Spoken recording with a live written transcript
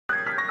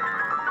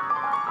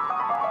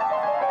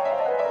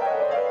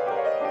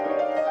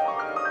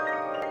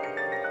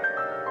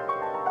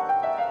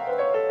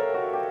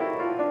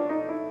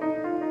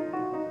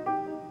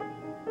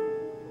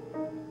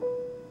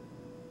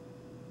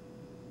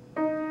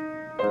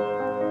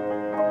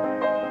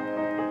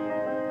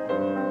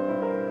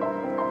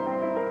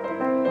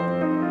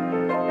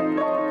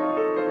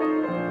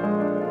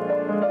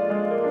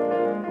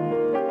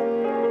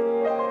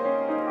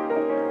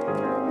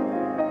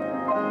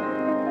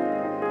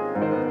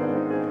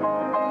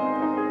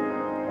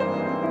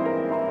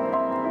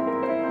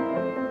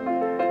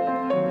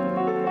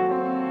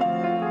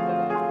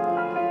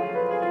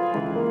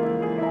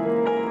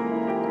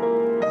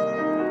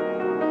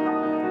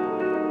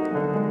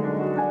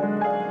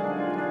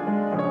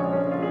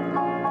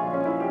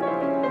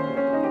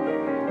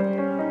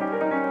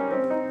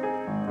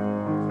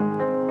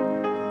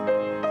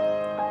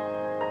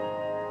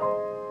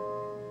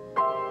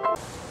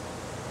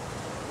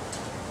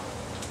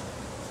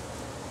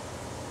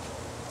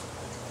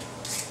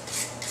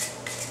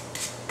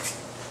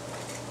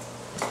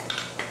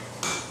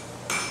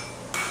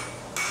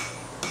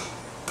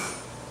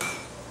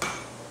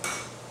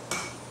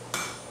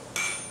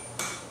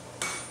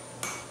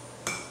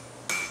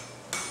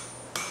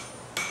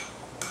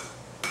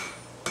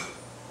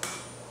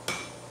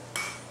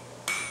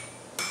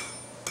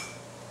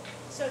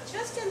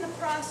just in the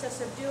process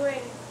of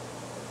doing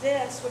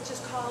this, which is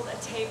called a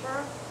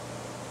taper,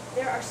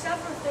 there are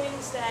several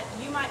things that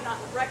you might not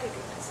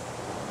recognize.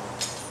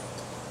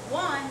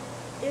 One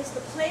is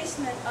the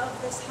placement of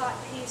this hot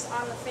piece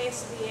on the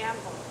face of the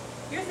anvil.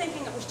 You're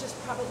thinking it was just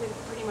probably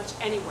pretty much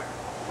anywhere,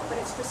 but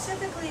it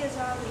specifically is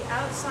on the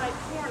outside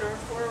corner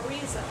for a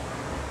reason.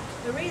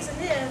 The reason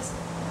is,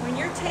 when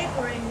you're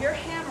tapering, your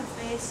hammer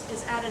face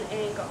is at an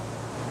angle.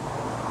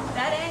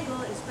 That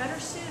angle is better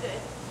suited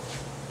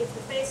if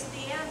the face of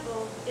the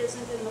anvil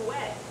isn't in the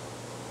way.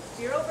 If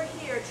you're over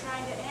here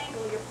trying to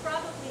angle, you're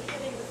probably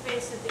hitting the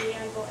face of the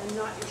anvil and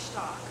not your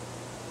stock.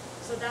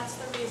 So that's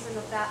the reason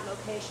of that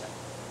location.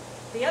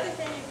 The other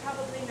thing you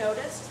probably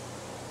noticed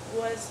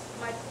was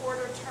my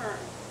quarter turn.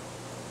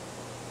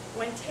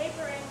 When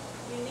tapering,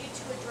 you need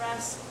to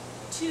address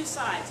two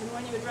sides, and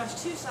when you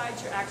address two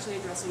sides, you're actually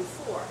addressing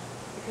four,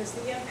 because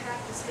the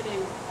impact is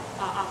hitting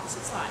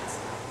opposite sides.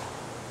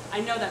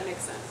 I know that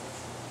makes sense.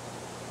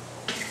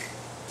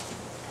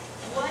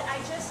 What I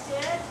just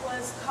did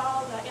was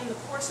called in the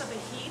course of a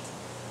heat,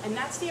 and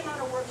that's the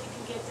amount of work you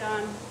can get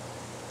done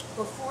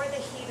before the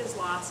heat is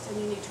lost and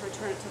you need to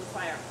return it to the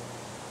fire.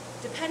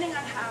 Depending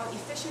on how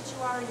efficient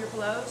you are in your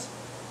blows,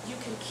 you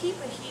can keep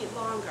a heat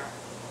longer.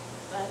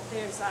 But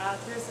there's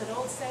an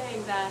old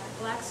saying that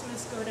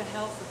blacksmiths go to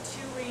hell for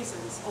two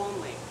reasons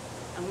only.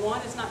 And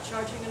one is not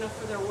charging enough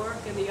for their work,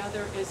 and the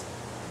other is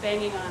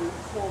banging on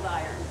cold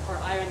iron, or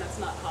iron that's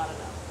not hot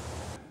enough.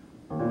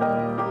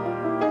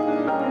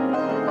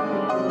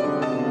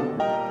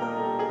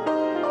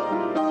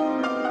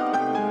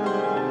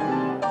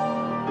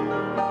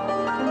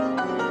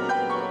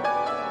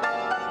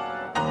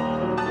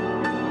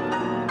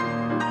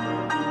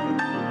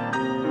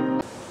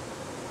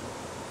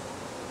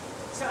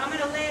 So I'm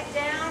going to lay it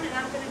down, and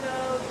I'm going to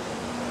go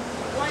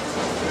 1, 2,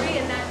 3,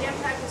 and that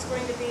impact is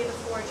going to be the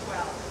forge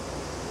well.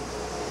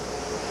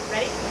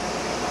 Ready?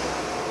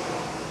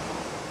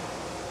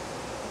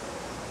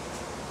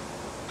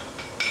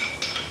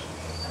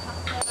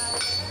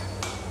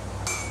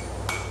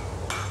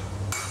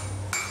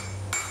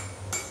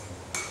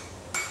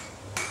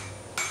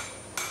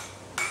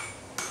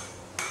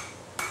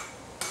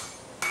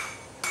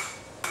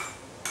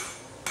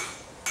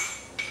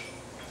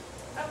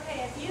 Okay,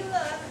 if you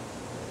look,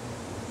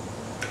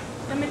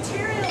 the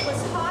material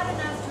was hot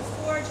enough to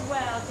forge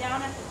well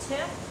down at the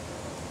tip,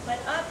 but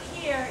up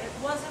here it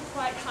wasn't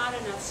quite hot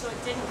enough, so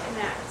it didn't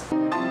connect.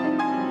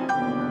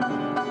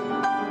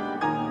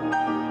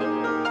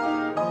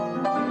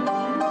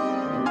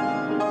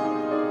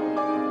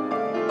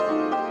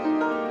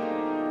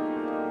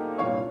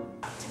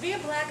 To be a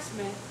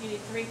blacksmith, you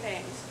need three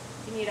things.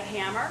 You need a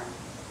hammer,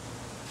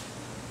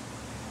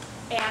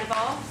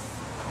 anvil,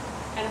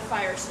 and a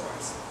fire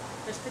source.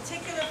 This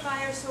particular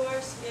fire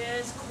source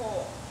is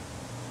coal.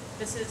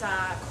 This is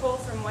coal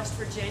from West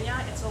Virginia.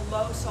 It's a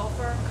low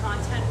sulfur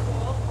content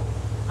coal.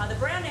 The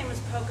brand name is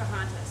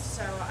Pocahontas,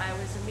 so I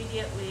was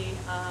immediately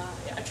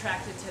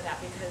attracted to that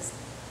because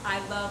I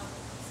love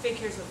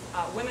figures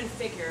of women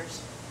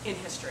figures in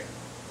history.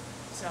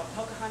 So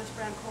Pocahontas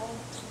brand coal,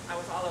 I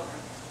was all over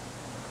it.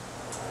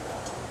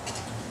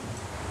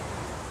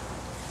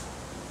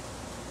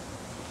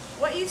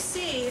 What you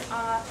see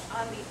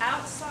on the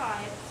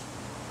outside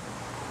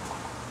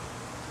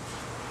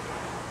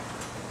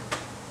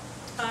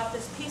of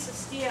this piece of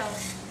steel,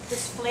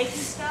 this flaky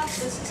stuff,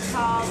 this is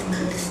called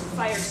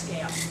fire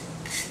scale.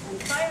 And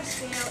fire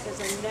scale is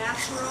a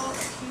natural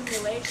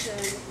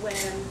accumulation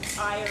when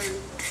iron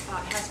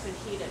has been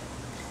heated.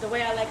 The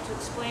way I like to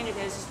explain it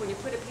is when you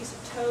put a piece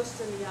of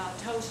toast in the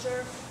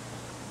toaster,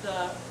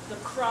 the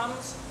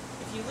crumbs,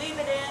 if you leave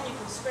it in, you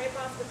can scrape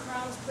off the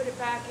crumbs, put it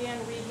back in,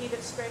 reheat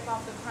it, scrape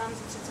off the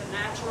crumbs. It's a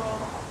natural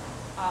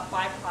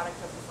byproduct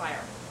of the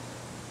fire.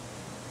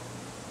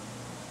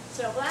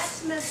 So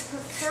blacksmiths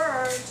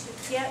prefer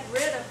to get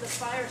rid of the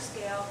fire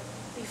scale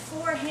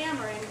before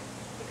hammering,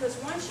 because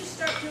once you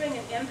start doing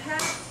an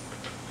impact,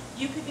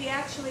 you could be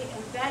actually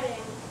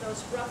embedding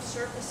those rough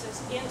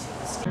surfaces into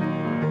the steel.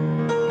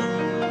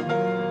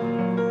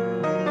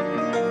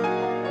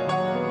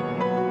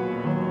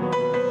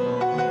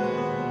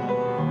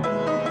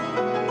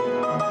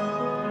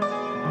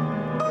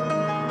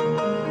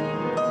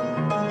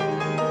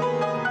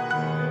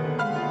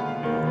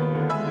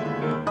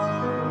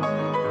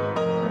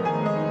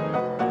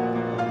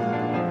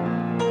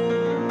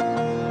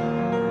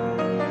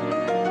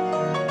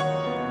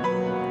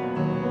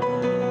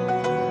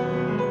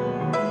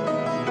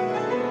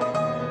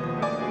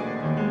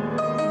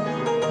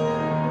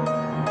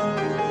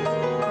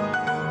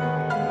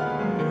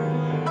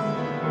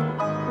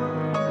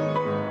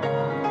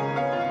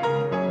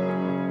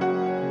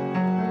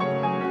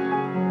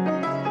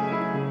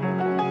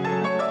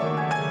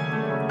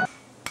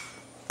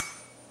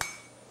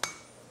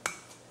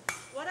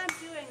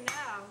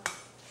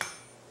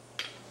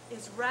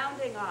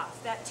 Rounding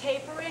off, that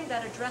tapering,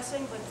 that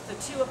addressing with the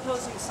two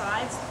opposing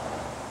sides,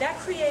 that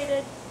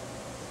created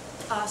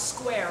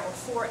square or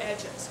 4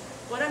 edges.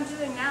 What I'm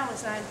doing now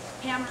is I'm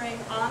hammering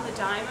on the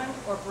diamond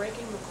or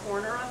breaking the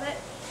corner of it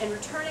and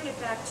returning it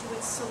back to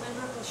its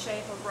cylindrical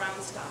shape of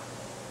round stock.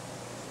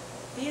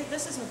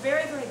 This is a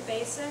very, very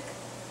basic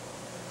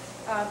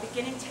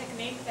beginning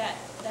technique that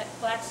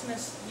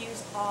blacksmiths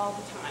use all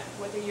the time,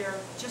 whether you're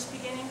just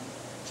beginning,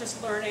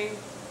 just learning,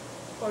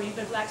 or you've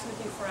been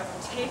blacksmithing forever.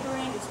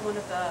 Tapering is one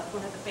of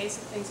the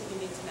basic things that you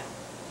need to know.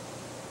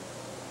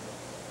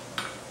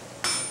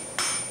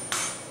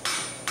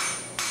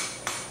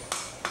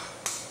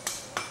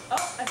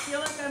 Oh, I feel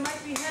like I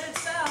might be headed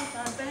south.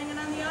 I'm banging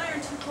on the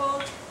iron too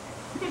cold.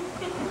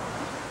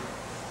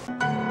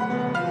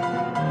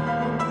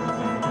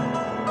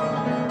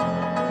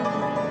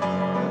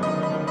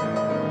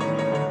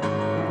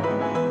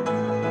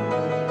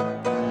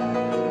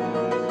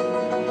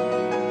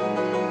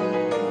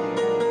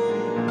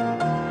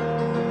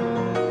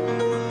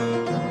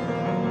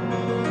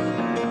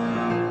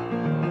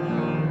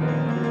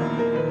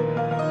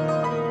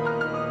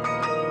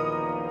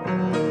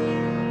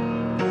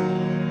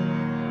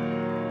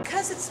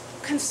 Because it's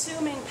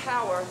consuming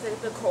power,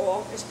 the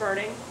coal is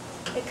burning,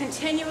 it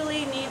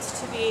continually needs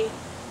to be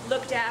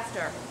looked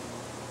after.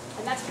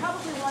 And that's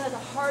probably one of the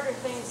harder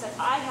things that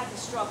I had to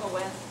struggle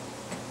with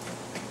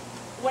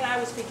when I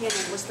was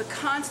beginning, was the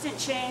constant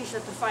change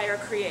that the fire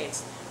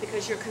creates.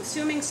 Because you're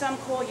consuming some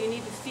coal, you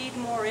need to feed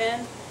more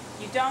in.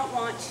 You don't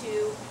want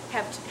to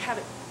have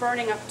it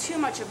burning up too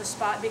much of a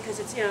spot because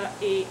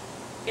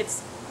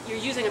you're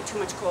using up too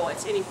much coal,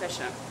 it's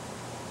inefficient.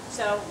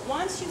 So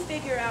once you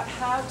figure out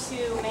how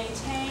to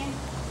maintain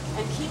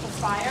and keep a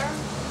fire,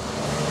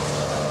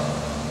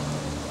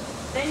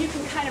 then you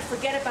can kind of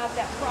forget about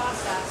that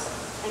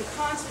process and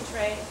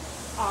concentrate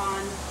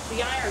on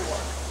the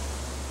ironwork.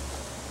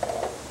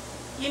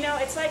 You know,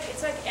 it's like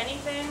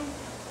anything.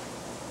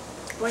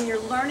 When you're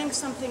learning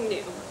something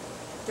new,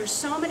 there's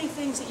so many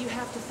things that you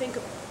have to think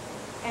about.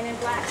 And in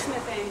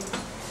blacksmithing,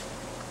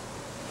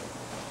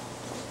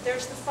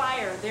 there's the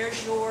fire,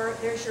 there's your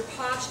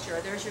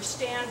posture, there's your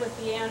stand with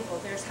the anvil,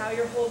 there's how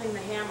you're holding the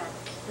hammer.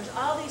 There's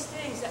all these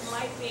things that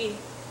might be,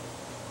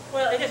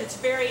 well, it's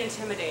very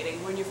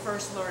intimidating when you're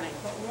first learning.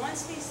 But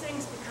once these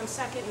things become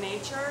second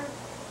nature,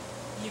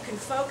 you can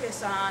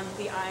focus on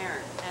the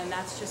iron. And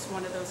that's just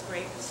one of those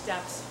great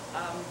steps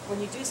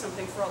when you do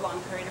something for a long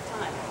period of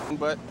time.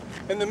 But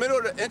in the middle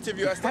of the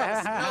interview, I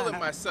started smelling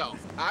myself.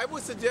 I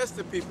would suggest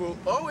to people,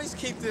 always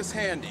keep this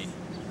handy.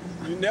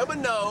 You never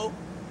know.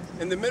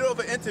 In the middle of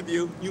an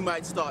interview, you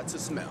might start to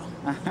smell.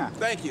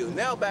 Thank you.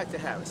 Now back to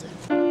Harrison.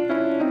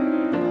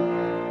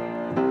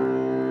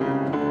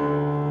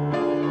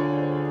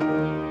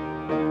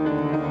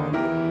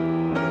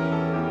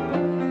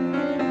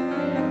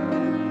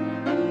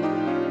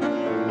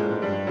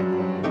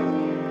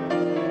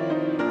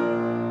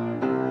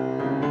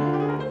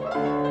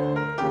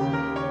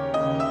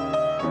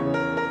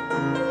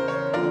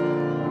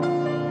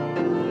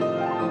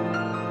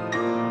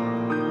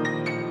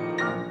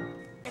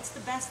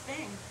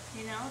 Thing,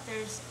 you know,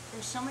 there's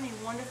so many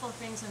wonderful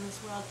things in this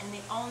world, and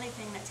the only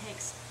thing that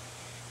takes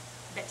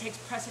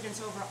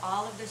precedence over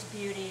all of this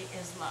beauty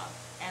is love.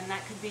 And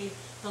that could be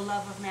the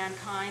love of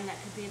mankind, that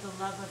could be the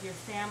love of your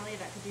family,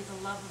 that could be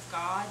the love of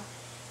God,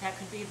 that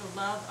could be the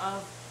love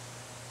of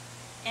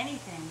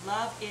anything.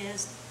 Love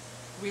is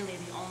really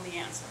the only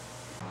answer.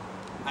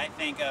 I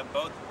think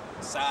both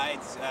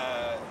sides,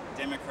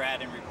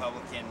 Democrat and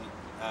Republican,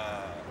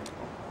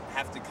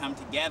 have to come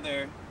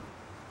together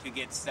to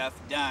get stuff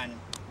done,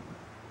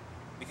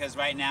 because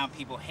right now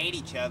people hate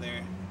each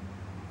other.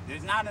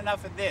 There's not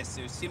enough of this,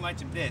 there's too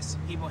much of this.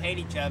 People hate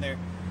each other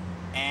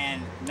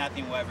and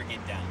nothing will ever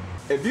get done.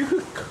 If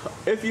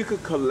you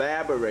could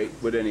collaborate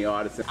with any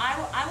artist.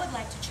 I would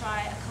like to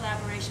try a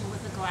collaboration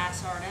with a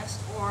glass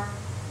artist, or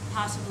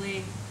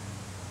possibly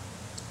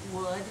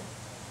wood.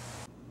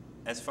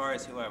 As far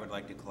as who I would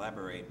like to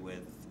collaborate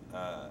with,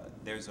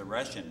 there's a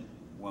Russian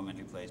woman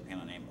who plays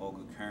piano named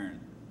Olga Kern,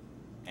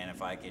 and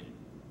if I could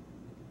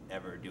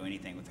ever do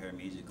anything with her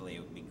musically, it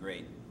would be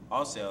great.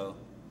 Also,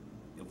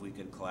 if we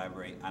could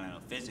collaborate, I don't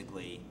know,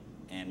 physically,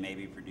 and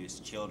maybe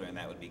produce children,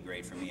 that would be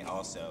great for me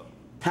also.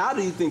 How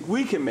do you think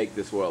we can make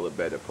this world a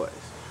better place?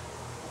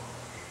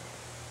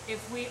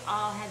 If we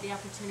all had the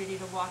opportunity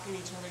to walk in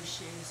each other's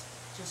shoes,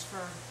 just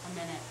for a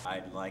minute.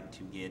 I'd like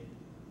to get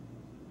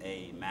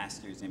a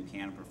master's in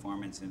piano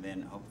performance and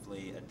then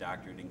hopefully a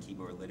doctorate in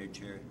keyboard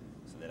literature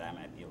so that I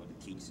might be able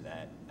to teach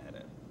that at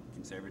a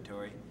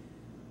conservatory.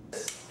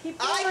 Keep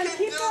going,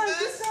 keep going,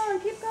 keep going,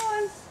 keep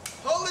going.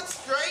 Hold it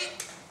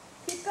straight.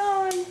 Keep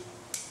going.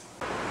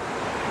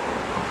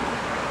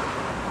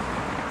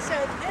 So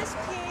this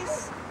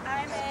piece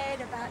I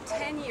made about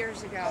 10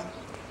 years ago.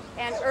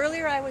 And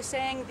earlier I was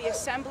saying the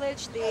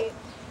assemblage,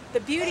 the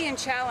beauty and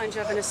challenge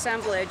of an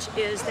assemblage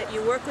is that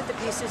you work with the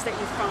pieces that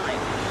you find.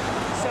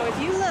 So if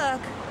you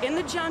look in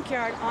the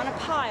junkyard on a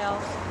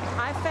pile,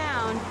 I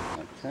found,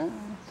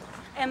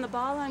 and the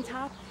ball on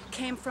top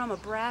came from a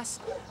brass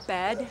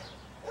bed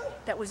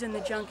that was in the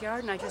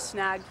junkyard, and I just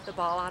snagged the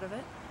ball out of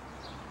it.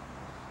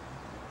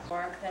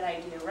 work that I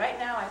do. Right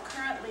now I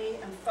currently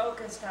am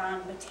focused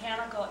on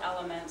botanical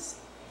elements,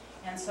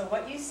 and so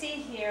what you see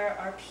here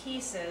are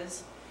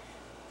pieces.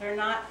 They're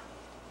not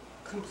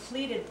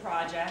completed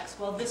projects.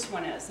 Well, this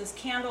one is. This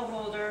candle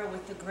holder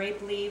with the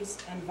grape leaves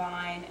and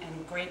vine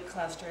and grape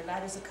cluster,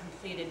 that is a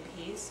completed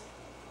piece.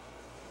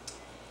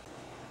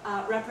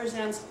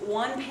 Represents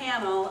one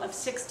panel of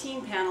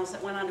 16 panels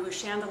that went onto a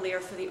chandelier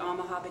for the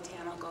Omaha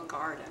Botanical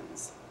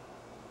Gardens.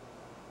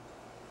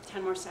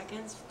 10 more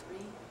seconds. 3,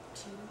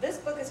 2. This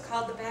book is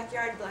called The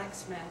Backyard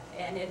Blacksmith,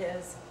 and it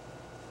is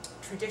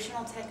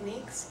traditional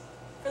techniques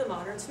for the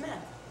modern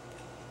smith.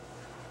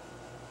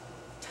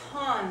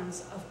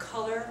 Tons of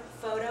color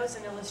photos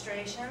and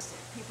illustrations.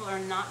 People are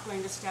not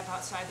going to step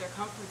outside their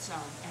comfort zone,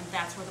 and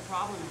that's where the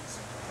problem is.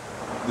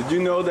 Did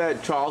you know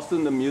that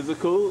Charleston the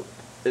musical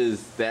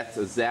that's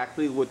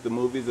exactly what the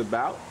movie's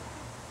about?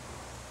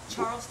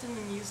 Charleston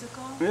the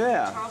musical?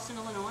 Yeah. Charleston,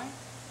 Illinois?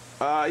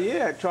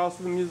 Yeah,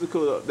 Charleston the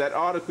musical. That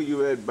article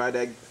you read by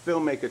that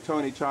filmmaker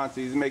Tony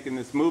Chauncey, he's making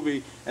this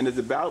movie, and it's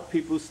about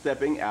people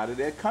stepping out of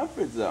their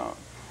comfort zone.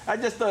 I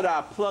just thought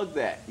I'd plug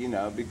that, you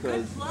know,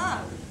 because... Good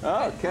plug.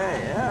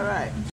 Okay, all right.